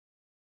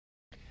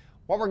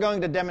What we're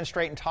going to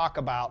demonstrate and talk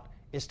about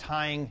is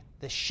tying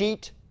the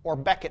sheet or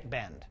becket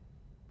bend.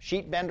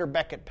 Sheet bend or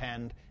becket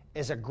bend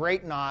is a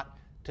great knot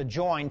to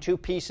join two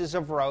pieces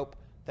of rope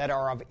that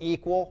are of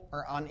equal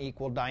or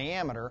unequal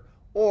diameter,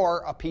 or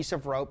a piece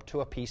of rope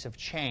to a piece of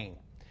chain.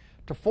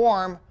 To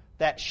form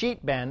that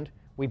sheet bend,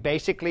 we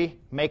basically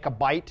make a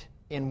bite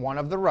in one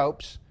of the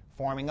ropes,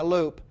 forming a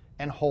loop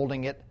and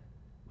holding it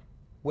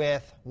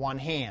with one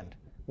hand.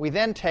 We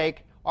then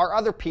take our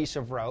other piece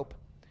of rope,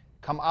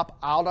 come up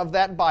out of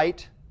that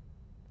bite,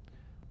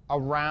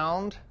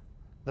 around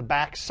the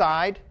back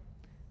side,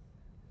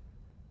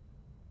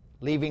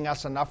 leaving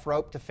us enough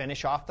rope to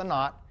finish off the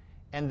knot,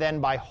 and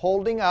then by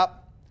holding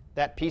up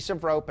that piece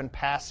of rope and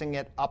passing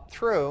it up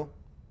through,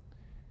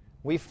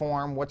 we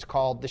form what's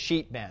called the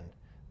sheet bend.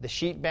 The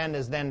sheet bend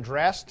is then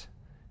dressed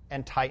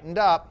and tightened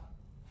up,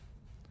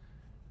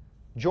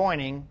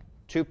 joining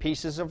two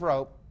pieces of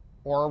rope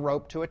or a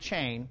rope to a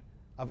chain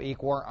of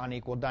equal or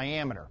unequal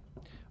diameter.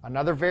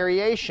 Another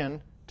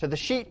variation to the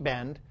sheet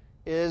bend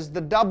is the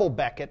double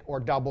becket or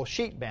double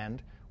sheet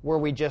bend, where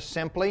we just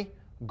simply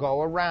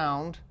go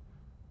around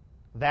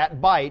that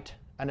bite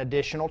an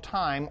additional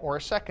time or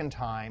a second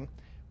time,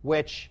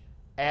 which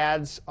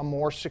adds a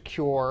more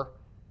secure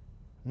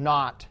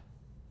knot.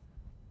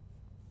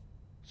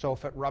 So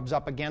if it rubs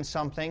up against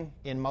something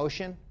in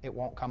motion, it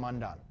won't come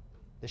undone.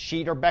 The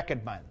sheet or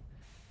becket bend,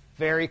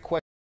 very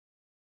quick,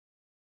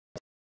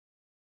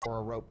 or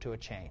a rope to a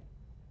chain.